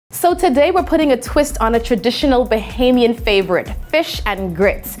So today we're putting a twist on a traditional Bahamian favorite, fish and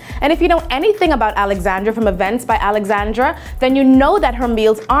grits. And if you know anything about Alexandra from Events by Alexandra, then you know that her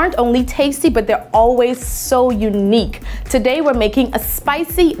meals aren't only tasty, but they're always so unique. Today we're making a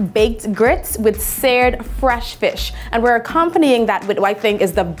spicy baked grits with seared fresh fish. And we're accompanying that with what I think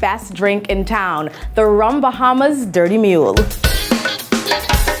is the best drink in town, the Rum Bahamas Dirty Mule.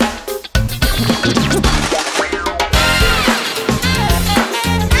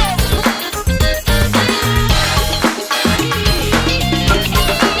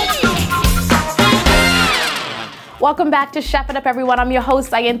 Welcome back to Chef It Up, everyone. I'm your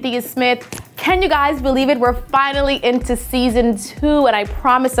host, Cynthia Smith. Can you guys believe it? We're finally into season 2, and I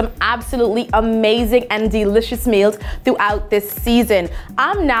promise some absolutely amazing and delicious meals throughout this season.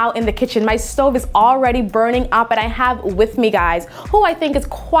 I'm now in the kitchen. My stove is already burning up, and I have with me, guys, who I think is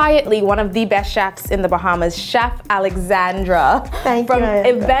quietly one of the best chefs in the Bahamas, Chef Alexandra. Thank you. From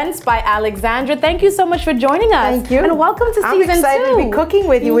Events by Alexandra. Thank you so much for joining us. Thank you. And welcome to season 2. I'm excited to be cooking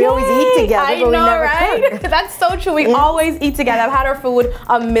with you. We always eat together, I but we know, never right? cook. That's so true. We always eat together. I've had her food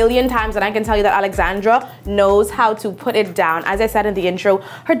a million times, and I can tell you that Alexandra knows how to put it down. As I said in the intro,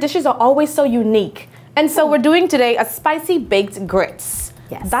 her dishes are always so unique. And so we're doing today a spicy baked grits.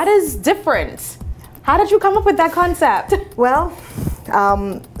 Yes. That is different. How did you come up with that concept? Well,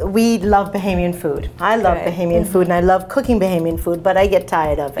 we love Bahamian food. I love Bahamian food, and I love cooking Bahamian food, but I get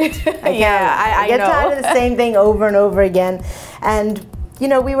tired of it. I get tired of the same thing over and over again. And you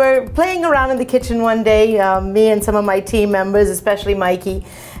know, we were playing around in the kitchen one day, me and some of my team members, especially Mikey,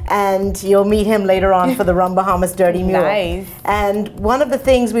 and you'll meet him later on for the Rum Bahamas Dirty Mule. Nice. And one of the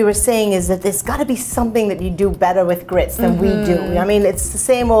things we were saying is that there's got to be something that you do better with grits than we do. I mean, it's the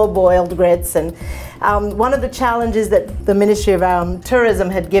same old boiled grits, and one of the challenges that the Ministry of Tourism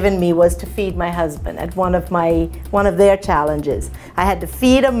had given me was to feed my husband at one of their challenges. I had to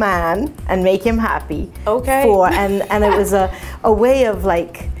feed a man and make him happy. Okay. And it was a way of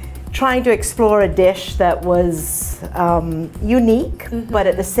like trying to explore a dish that was unique, but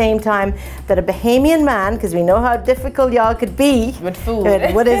at the same time that a Bahamian man, because we know how difficult y'all could be with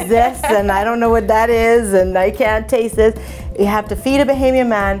food. What is this? And I don't know what that is, and I can't taste this. You have to feed a Bahamian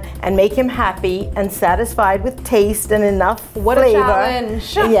man and make him happy and satisfied with taste and enough what flavor. a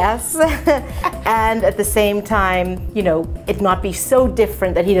challenge. Yes. And at the same time, you know, it not be so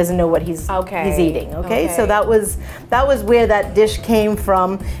different that he doesn't know what he's eating. Okay? So that was where that dish came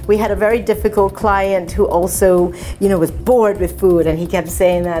from. We had a very difficult client who also, you know, was bored with food, and he kept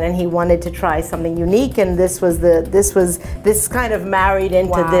saying that, and he wanted to try something unique, and this kind of married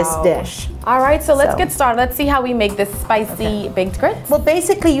into this dish. All right, so let's get started. Let's see how we make this spicy baked grits. Well,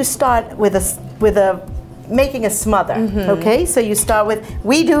 basically you start with making a smother. Okay, so you start with,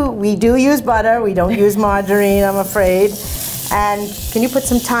 we do use butter, we don't use margarine, I'm afraid. And can you put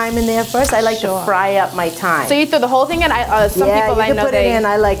some thyme in there first? I like to fry up my thyme. So you throw the whole thing in? Some people I know put it in.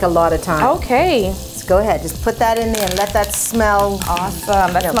 I like a lot of thyme. Okay. So go ahead, just put that in there and let that smell.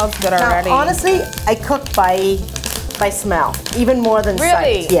 Awesome, that smells good already. Now, honestly, I cook by smell, even more than sight.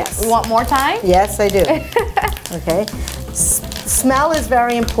 Really? Yes. You want more time? Yes, I do. Okay. Smell is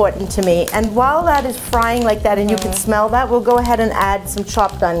very important to me, and while that is frying like that and you can smell that, we'll go ahead and add some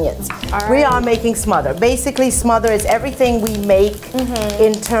chopped onions. We are making smother. Basically, smother is everything we make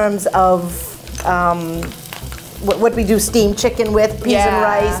in terms of what we do steamed chicken with, peas and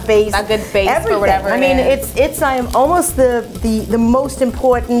rice, base. A good base everything. For whatever I mean, it's almost the most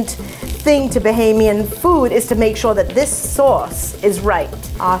important thing to Bahamian food is to make sure that this sauce is right.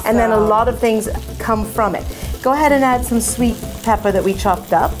 Awesome. And then a lot of things come from it. Go ahead and add some sweet pepper that we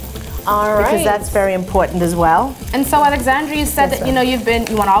chopped up. All right. Because that's very important as well. And so, Alexandra, you said that, you know, you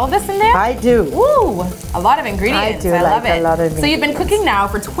want all of this in there? I do. Ooh, a lot of ingredients. I do love it. a lot of ingredients. So you've been cooking now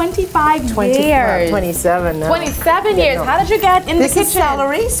for 25 years. 27 now. 27 years. No. How did you get in the kitchen? This is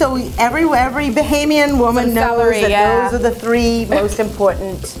celery, so every Bahamian woman knows that those are the 3 most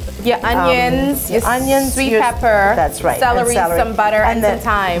important. Your onions, your onions, sweet pepper, that's right, celery, some butter, and some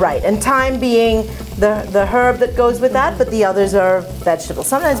thyme. Right, and thyme being the herb that goes with that, but the others are vegetables.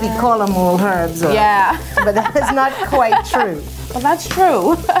 Sometimes we call them all herbs. But that is not quite true. Well, that's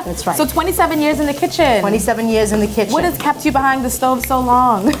true. That's right. So 27 years in the kitchen. 27 years in the kitchen. What has kept you behind the stove so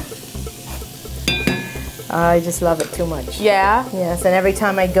long? I just love it too much. Yeah? Yes, and every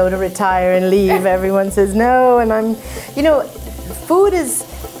time I go to retire and leave, everyone says no, and I'm, you know, food is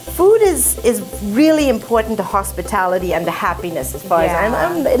really important to hospitality and to happiness as far as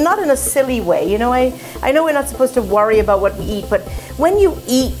I'm not in a silly way. You know, I know we're not supposed to worry about what we eat, but when you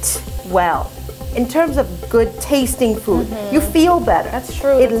eat well, in terms of good tasting food, you feel better. That's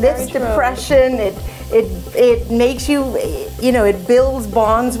true. It lifts depression. It makes you, you know, it builds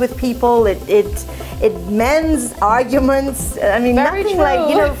bonds with people. It mends arguments. I mean, Very nothing true. like,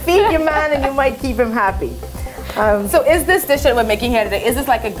 you know, feed your man and you might keep him happy. So is this dish that we're making here today, is this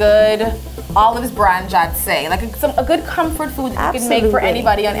like a good Olive's brand, I'd say? Like a good comfort food that you can make for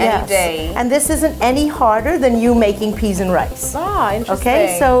anybody on any day. And this isn't any harder than you making peas and rice. Ah, interesting.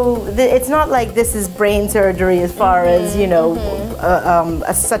 Okay, so it's not like this is brain surgery as far as, you know,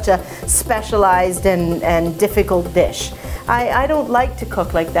 such a specialized and difficult dish. I don't like to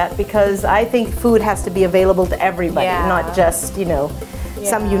cook like that because I think food has to be available to everybody, not just, you know,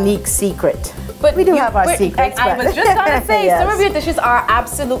 some unique secret. But we do have our secrets. I was just gonna say, some of your dishes are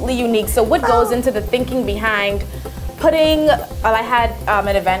absolutely unique. So what goes into the thinking behind putting, I had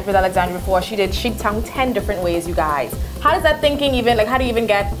an event with Alexandra before, she tongue 10 different ways, you guys. How does that thinking even, like how do you even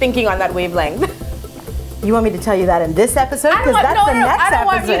get thinking on that wavelength? You want me to tell you that in this episode? Because that's the next episode. I don't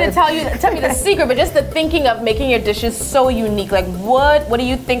want you to tell me the secret, but just the thinking of making your dishes so unique. Like what do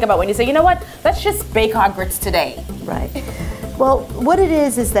you think about when you say, you know what, let's just bake our grits today? Right. Well, what it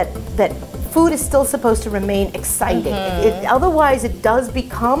is that food is still supposed to remain exciting. Otherwise, it does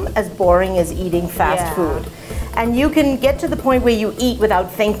become as boring as eating fast food. And you can get to the point where you eat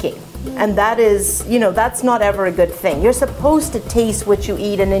without thinking. And that is, you know, that's not ever a good thing. You're supposed to taste what you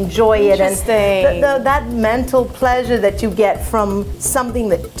eat and enjoy it. And that mental pleasure that you get from something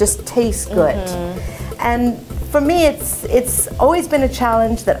that just tastes good. And for me, it's always been a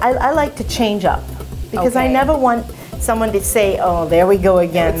challenge that I like to change up. Because I never want someone to say, oh, there we go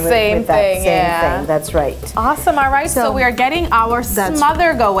again with that same thing. That's right. Awesome. All right. So we are getting our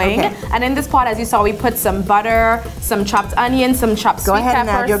smother going. And in this pot, as you saw, we put some butter, some chopped onion, some chopped sweet pepper, and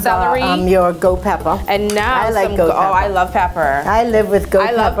add celery. your goat pepper. And now I like goat pepper. Oh, I love pepper. I live with goat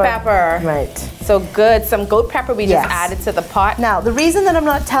pepper. I love pepper. Right. So good. Some goat pepper we just added to the pot. Now, the reason that I'm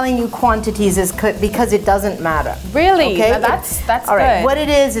not telling you quantities is because it doesn't matter. Really? Okay. Now that's all right. good. What it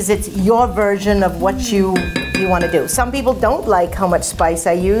is it's your version of what you want to do. Some people don't like how much spice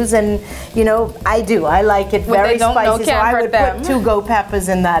I use, and you know I do. I like it very spicy, so I would put 2 goat peppers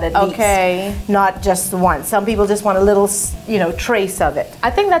in that at least. Not just one. Some people just want a little, you know, trace of it.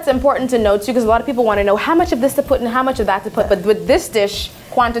 I think that's important to know too, because a lot of people want to know how much of this to put and how much of that to put. But with this dish,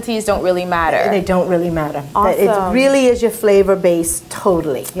 quantities don't really matter. They don't really matter. Awesome. It really is your flavor base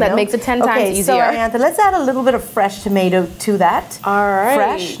totally. That makes it 10 times easier. So Ariantha, let's add a little bit of fresh tomato to that. All right.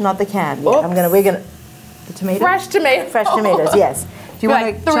 Fresh, not the canned. We're gonna the tomato. Fresh tomato. Fresh tomatoes. Yes. Do you want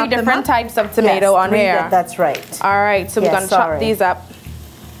like to 3 different types of tomato on here? That's right. All right. So we're gonna chop these up.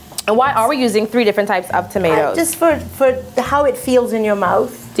 And why are we using 3 different types of tomatoes? Just for how it feels in your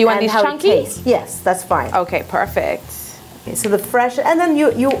mouth. Do you want these chunky? Yes, that's fine. Okay, perfect. Okay, so the fresh, and then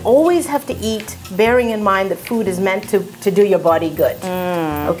you always have to eat, bearing in mind that food is meant to do your body good.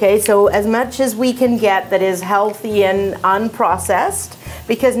 Okay, so as much as we can get that is healthy and unprocessed,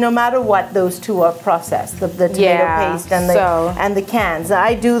 because no matter what, those 2 are processed, the tomato paste and the cans.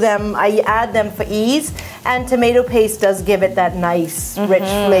 I add them for ease, and tomato paste does give it that nice, rich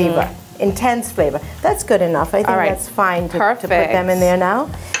flavor, intense flavor. That's good enough. I think that's fine to put them in there now.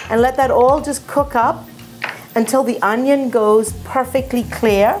 And let that all just cook up until the onion goes perfectly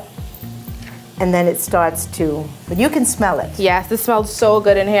clear, and then it starts to, but you can smell it. Yes, this smells so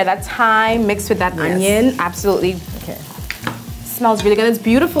good in here. That thyme mixed with that onion, absolutely. Okay. Smells really good. It's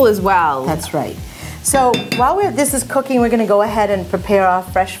beautiful as well. That's right. So while this is cooking, we're going to go ahead and prepare our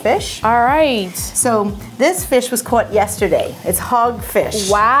fresh fish. All right. So this fish was caught yesterday. It's hog fish.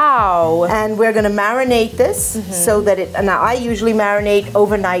 Wow. And we're going to marinate this so that now I usually marinate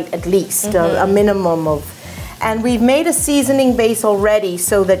overnight at least, a minimum of. And we've made a seasoning base already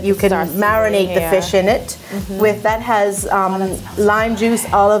so that you can marinate the fish in it. That has lime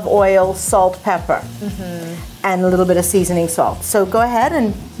juice, olive oil, salt, pepper, and a little bit of seasoning salt. So go ahead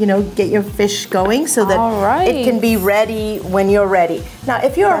and get your fish going so that it can be ready when you're ready. Now,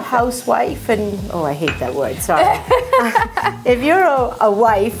 if you're a housewife and I hate that word. Sorry. If you're a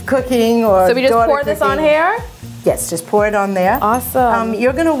wife cooking or so we just pour this on here. Yes, just pour it on there. Awesome.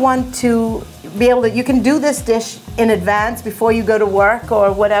 You're going to want to be able to, you can do this dish in advance before you go to work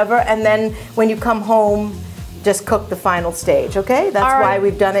or whatever, and then when you come home, just cook the final stage, okay? That's why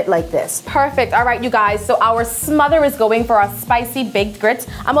we've done it like this. Perfect. All right, you guys, so our smother is going for our spicy baked grits.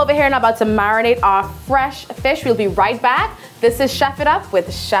 I'm over here and about to marinate our fresh fish. We'll be right back. This is Chef It Up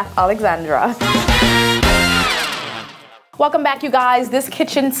with Chef Alexandra. Welcome back, you guys. This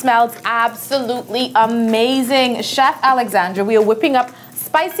kitchen smells absolutely amazing. Chef Alexandra, we are whipping up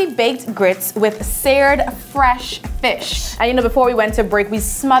spicy baked grits with seared fresh fish. And before we went to break, we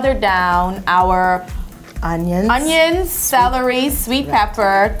smothered down our Onions, celery, sweet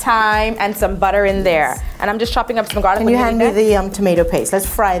pepper, thyme, and some butter in there. And I'm just chopping up some garlic. Can you hand me the tomato paste? Let's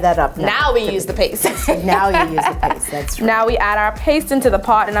fry that up now. Now we use the paste. Now you use the paste, that's right. Now we add our paste into the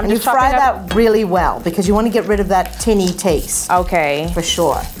pot, and you fry that really well because you want to get rid of that tinny taste. Okay. For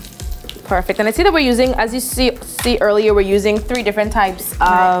sure. Perfect. And I see that we're using, as you see earlier, we're using 3 different types of...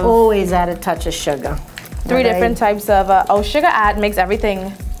 I always add a touch of sugar. 3 different types of... sugar makes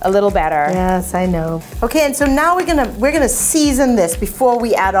everything a little better. Yes, I know. Okay, and so now we're gonna season this before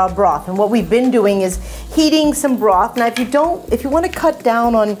we add our broth. And what we've been doing is heating some broth. Now, if you want to cut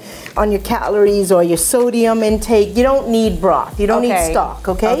down on your calories or your sodium intake, you don't need broth. You don't need stock.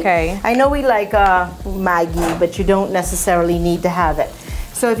 Okay. Okay. I know we like Maggi, but you don't necessarily need to have it.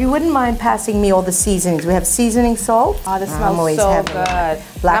 So if you wouldn't mind passing me all the seasonings. We have seasoning salt. Oh, this smells so good.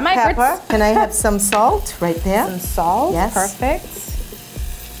 Black pepper. Can I have some salt right there? Some salt. Yes. Perfect.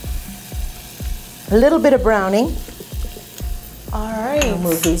 A little bit of browning. All right. I'll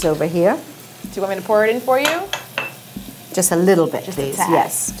move these over here. Do you want me to pour it in for you? Just a little bit, just please. A tad.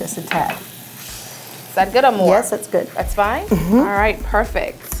 Yes, just a tad. Is that good or more? Yes, that's good. That's fine? All right,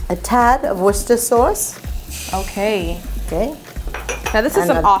 perfect. A tad of Worcester sauce. Okay. Okay. Now this is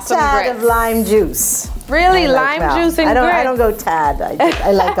some awesome grits. A tad of lime juice. Really? Lime juice and grits? I don't go tad.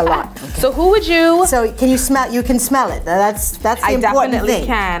 I like a lot. Okay. So who would you... So can you smell? You can smell it. That's the important thing.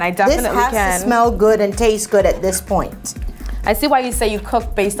 I definitely can. This has to smell good and taste good at this point. I see why you say you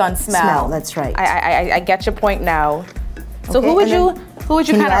cook based on smell. Smell, that's right. I get your point now. So okay, who would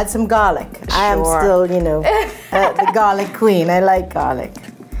you kind of add some garlic? Sure. I am still, the garlic queen. I like garlic.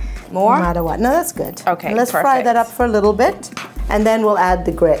 More? No matter what. No, that's good. Okay, and let's fry that up for a little bit, and then we'll add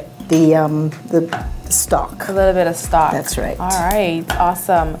the grit, the stock. A little bit of stock. That's right. All right,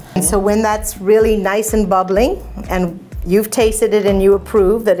 awesome. And so when that's really nice and bubbling, and you've tasted it and you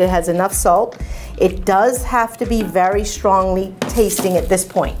approve that it has enough salt, it does have to be very strongly tasting at this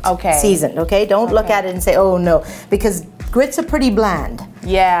point. Okay. Seasoned, okay? Don't look at it and say, oh no, because grits are pretty bland.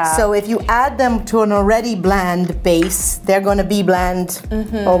 Yeah. So if you add them to an already bland base, they're going to be bland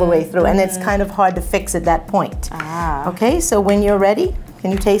all the way through, and it's kind of hard to fix at that point. Ah. Okay, so when you're ready,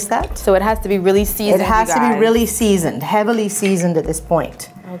 can you taste that? So it has to be really seasoned, It has to be really seasoned, heavily seasoned at this point.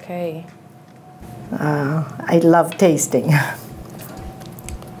 Okay. I love tasting.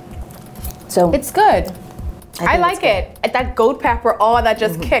 So it's good. I like it. That goat pepper, that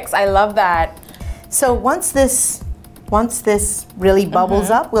just kicks. I love that. So once this really bubbles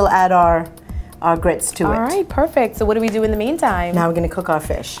up, we'll add our grits to it. All right, perfect. So what do we do in the meantime? Now we're going to cook our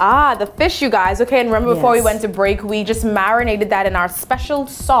fish. The fish, you guys. Okay, and remember before we went to break, we just marinated that in our special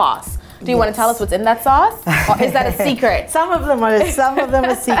sauce. Do you want to tell us what's in that sauce? Or is that a secret? Some of them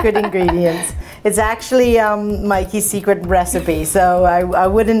are secret ingredients. It's actually Mikey's secret recipe, so I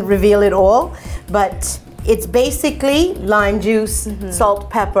wouldn't reveal it all, but it's basically lime juice, salt,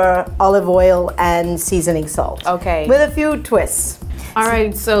 pepper, olive oil, and seasoning salt. Okay. With a few twists. All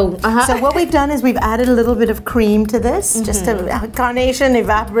right, so... So what we've done is we've added a little bit of cream to this, just a carnation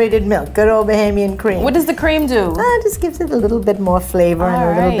evaporated milk, good old Bahamian cream. What does the cream do? It just gives it a little bit more flavor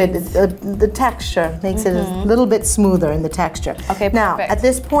and a little bit, the texture makes it a little bit smoother in the texture. Okay, perfect. Now, at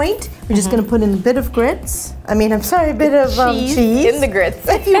this point, we're just going to put in a bit of grits. A bit of cheese. In the grits.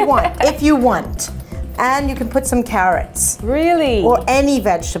 If you want. And you can put some carrots. Really? Or any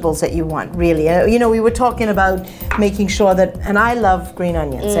vegetables that you want, really. We were talking about making sure that, and I love green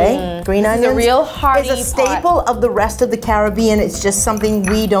onions, Green onions is a real hearty is a staple of the rest of the Caribbean. It's just something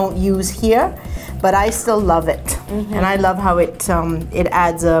we don't use here, but I still love it. And I love how it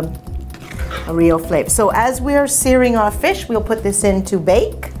adds a real flavor. So as we're searing our fish, we'll put this in to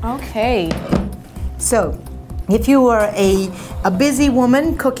bake. Okay. So, if you were a busy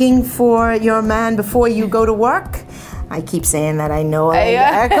woman cooking for your man before you go to work, I keep saying that, I know.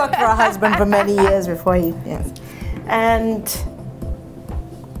 I cooked for a husband for many years before and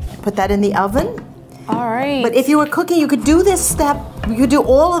put that in the oven. All right. But if you were cooking, you could do this step, you could do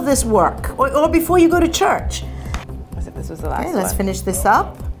all of this work, or before you go to church. This was the last one. Let's finish this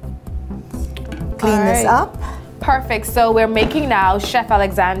up. Clean this up. Perfect. So we're making now Chef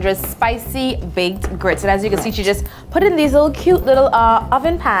Alexandra's spicy baked grits, and as you can see, she just put in these little cute little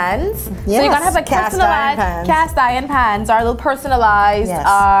oven pans. Yes, so you're gonna have a cast iron pans, our little personalized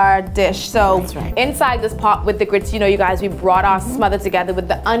our dish. So inside this pot with the grits, you guys, we brought our smother together with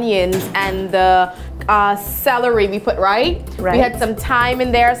the onions and the celery we put, right? We had some thyme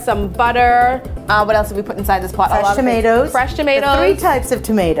in there, some butter. What else did we put inside this pot? Fresh tomatoes. Fresh tomatoes. The 3 types of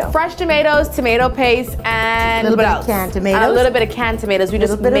tomato. Fresh tomatoes, tomato paste, and a little bit of canned tomatoes. A little bit of canned tomatoes. We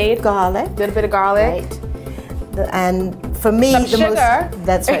just made garlic. A little bit of garlic. Right. And for me, some the sugar. most,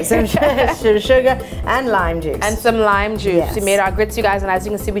 that's right, some sugar and lime juice. And some lime juice. Yes. We made our grits, you guys, and as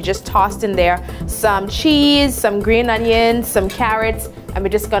you can see, we just tossed in there some cheese, some green onions, some carrots, and we're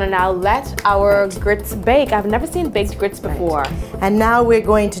just gonna now let our grits bake. I've never seen baked grits before. Right. And now we're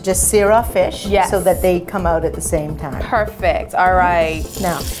going to just sear our fish yes. so that they come out at the same time. Perfect, all right.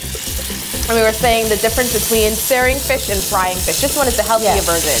 Now, and we were saying the difference between searing fish and frying fish. This one is the healthier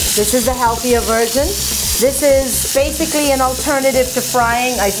version. This is the healthier version. This is basically an alternative to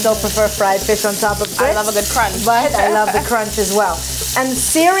frying. I still prefer fried fish on top of grits. I love a good crunch. But I love the crunch as well. And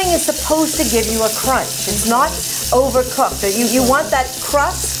searing is supposed to give you a crunch. It's not overcooked. You want that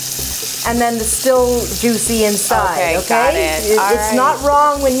crust and then the still juicy inside, okay? Got it. It's not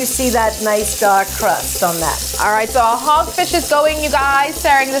wrong when you see that nice dark crust on that. All right, so our hogfish is going, you guys.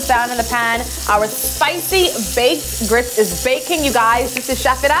 Searing this down in the pan. Our spicy baked grits is baking, you guys. This is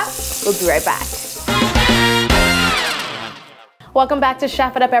Chef It Up. We'll be right back. Welcome back to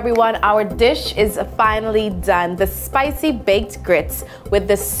Chef It Up, everyone. Our dish is finally done. The spicy baked grits with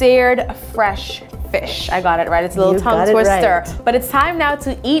the seared fresh fish. I got it right. It's a little tongue twister. Right. But it's time now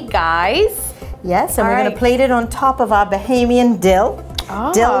to eat, guys. Yes, and we're going to plate it on top of our Bahamian dill.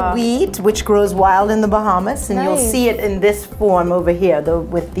 Dill weed, which grows wild in the Bahamas, and you'll see it in this form over here,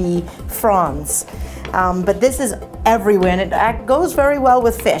 with the fronds. But this is everywhere, and it goes very well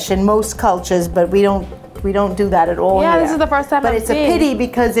with fish in most cultures, but we don't do that at all here. This is the first time But it's a pity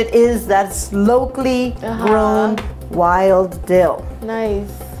because that's locally grown wild dill. Nice.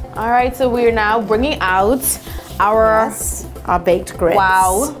 All right, so we're now bringing out our baked grits.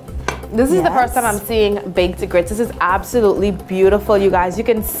 Wow. This is the first time I'm seeing baked grits. This is absolutely beautiful, you guys. You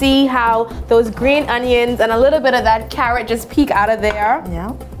can see how those green onions and a little bit of that carrot just peek out of there.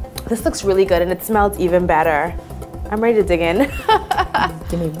 Yeah. This looks really good and it smells even better. I'm ready to dig in.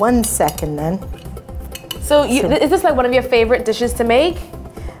 Give me 1 second then. So is this like one of your favorite dishes to make?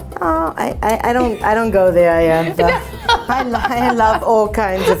 Oh, I don't go there. I love all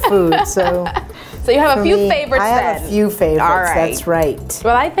kinds of food, so. So you have a few favorites then? I have a few favorites, all right. That's right.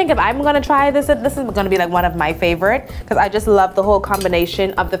 Well, I think if I'm gonna try this is gonna be like one of my favorite, because I just love the whole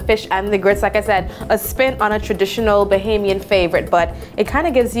combination of the fish and the grits. Like I said, a spin on a traditional Bahamian favorite, but it kind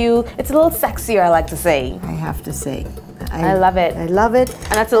of gives you, it's a little sexier, I like to say. I have to say. I love it. I love it.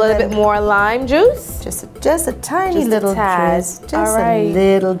 And that's a little bit more lime juice? Just a tiny little drizzle. Just a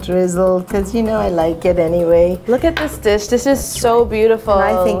little drizzle, because you know I like it anyway. Look at this dish. This is so beautiful.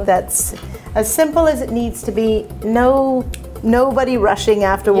 And I think that's as simple as it needs to be. Nobody rushing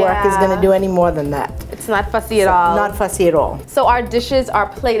after work is going to do any more than that. It's not fussy at all. Not fussy at all. So our dishes are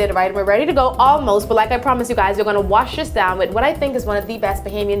plated, right? We're ready to go almost, but like I promised you guys, we're gonna wash this down with what I think is one of the best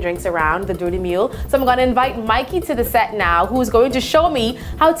Bahamian drinks around, the Dirty Mule. So I'm gonna invite Mikey to the set now, who's going to show me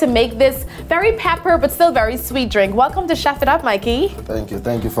how to make this very pepper but still very sweet drink. Welcome to Chef It Up, Mikey. Thank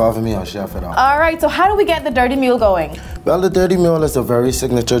you for having me on Chef It Up. All right, so how do we get the Dirty Mule going? Well, the Dirty Mule is a very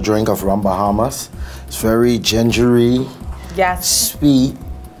signature drink of Rum Bahamas. It's very gingery. Yes. Sweet.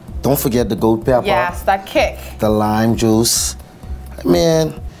 Don't forget the goat pepper. Yes, that kick. The lime juice. I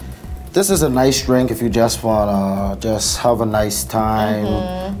mean, this is a nice drink if you just wanna just have a nice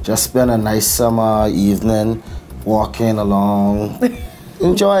time, just spend a nice summer evening walking along,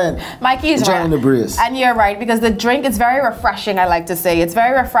 enjoying the breeze. And you're right, because the drink is very refreshing, I like to say. It's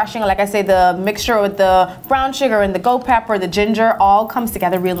very refreshing. Like I say, the mixture with the brown sugar and the goat pepper, the ginger, all comes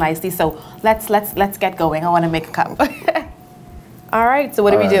together real nicely. So let's get going. I want to make a cup. All right, so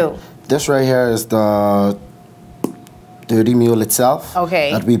what do we do? This right here is the Dirty Mule itself.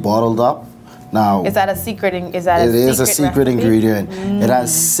 Okay. That we bottled up. Now, is that a secret? It is a secret ingredient. It has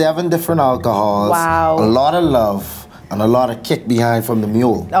 7 different alcohols. Wow. A lot of love and a lot of kick behind from the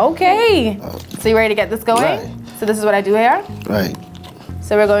mule. Okay. So you ready to get this going? Right. So this is what I do here? Right.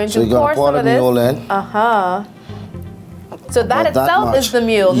 So we're going to pour some of this. Mule in. So that itself is the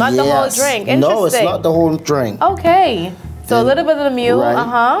mule, not the whole drink. Interesting. No, it's not the whole drink. Okay. So a little bit of the mule,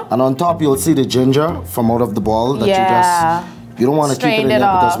 right. And on top you'll see the ginger from out of the ball that you don't want to keep it in there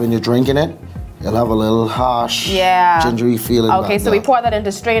because when you're drinking it, you'll have a little harsh, gingery feeling. Okay, so we pour that in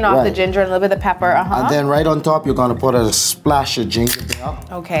to strain off the ginger and a little bit of pepper. And then right on top you're gonna put a splash of ginger there.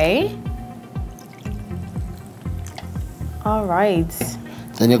 Okay. All right.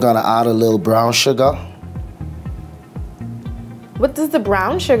 Then you're gonna add a little brown sugar. What does the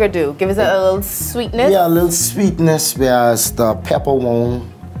brown sugar do? Give us a little sweetness? Yeah, a little sweetness, whereas the pepper won't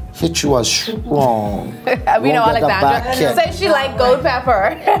hit you as strong. We know Alexandra says she like goat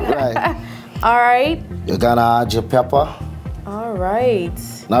pepper. Right. All right. You're gonna add your pepper. All right.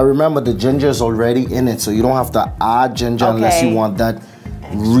 Now remember, the ginger is already in it, so you don't have to add ginger unless you want that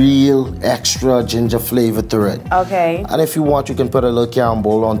real extra ginger flavor to it. Okay. And if you want, you can put a little canned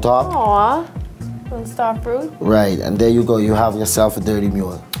bowl on top. Aww. Little star fruit. Right, and there you go. You have yourself a Dirty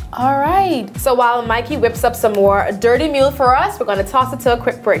Mule. All right. So while Mikey whips up some more Dirty Mule for us, we're going to toss it to a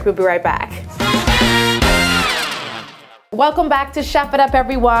quick break. We'll be right back. Welcome back to Chef It Up,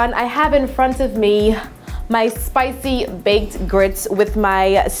 everyone. I have in front of me my spicy baked grits with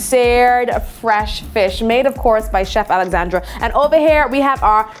my seared fresh fish, made of course by Chef Alexandra. And over here we have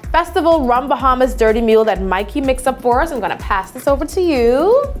our Festival Rum Bahamas Dirty Mule that Mikey mixed up for us. I'm gonna pass this over to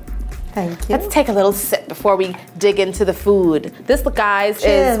you. Thank you. Let's take a little sip before we dig into the food. This, guys,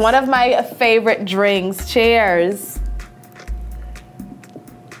 is one of my favorite drinks. Cheers.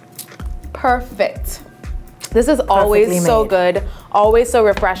 Perfect. This is always so good, always so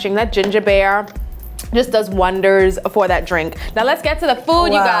refreshing. That ginger beer just does wonders for that drink. Now let's get to the food,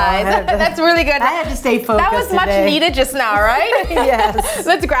 you guys. That's really good. I had to stay focused. That was much needed just now, right? Yes.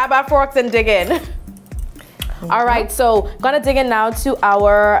 Let's grab our forks and dig in. All right, so gonna dig in now to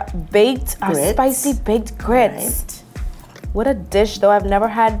our spicy baked grits. Right. What a dish, though. I've never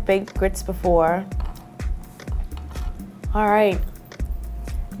had baked grits before. All right.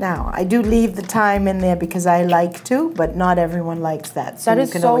 Now, I do leave the thyme in there because I like to, but not everyone likes that. So you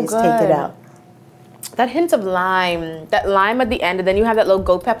can always take it out. That hint of lime, that lime at the end, and then you have that little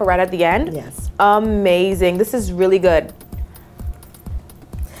goat pepper right at the end. Yes. Amazing. This is really good.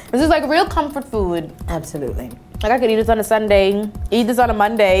 This is like real comfort food. Absolutely. Like I could eat this on a Sunday, eat this on a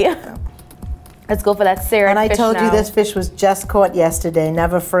Monday. Let's go for that seared fish. And I told you this fish was just caught yesterday,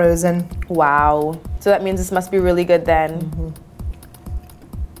 never frozen. Wow. So that means this must be really good then. Mm-hmm.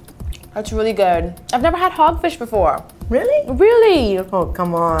 That's really good. I've never had hogfish before. Really? Really? Oh,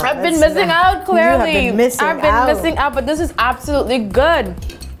 come on. I've been missing out, clearly. You have been missing out. I've been missing out, but this is absolutely good.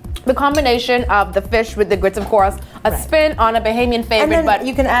 The combination of the fish with the grits, of course, a spin on a Bahamian favorite. And then but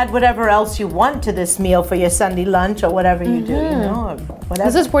you can add whatever else you want to this meal for your Sunday lunch or whatever you do, you know, or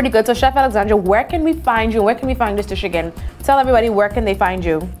whatever. This is pretty good. So, Chef Alexandra, where can we find you? Where can we find this dish again? Tell everybody, where can they find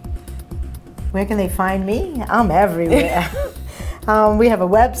you? Where can they find me? I'm everywhere. We have a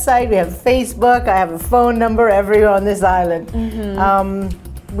website, we have Facebook, I have a phone number everywhere on this island.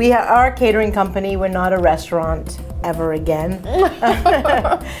 We are our catering company, we're not a restaurant ever again.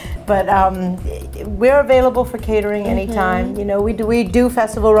 But we're available for catering anytime. You know, we do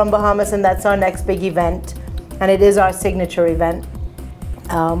Festival Rum Bahamas, and that's our next big event. And it is our signature event.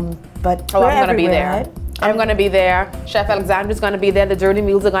 But I'm gonna be there. Right? I'm gonna be there. Chef Alexandra's gonna be there. The Dirty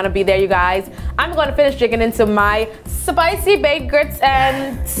Mules are gonna be there, you guys. I'm gonna finish digging into my spicy baked grits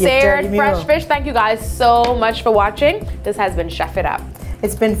and seared fresh fish. Thank you guys so much for watching. This has been Chef It Up.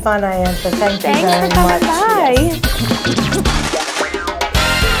 It's been fun, Iantha. Thank you very much. Thanks for coming by. Yes.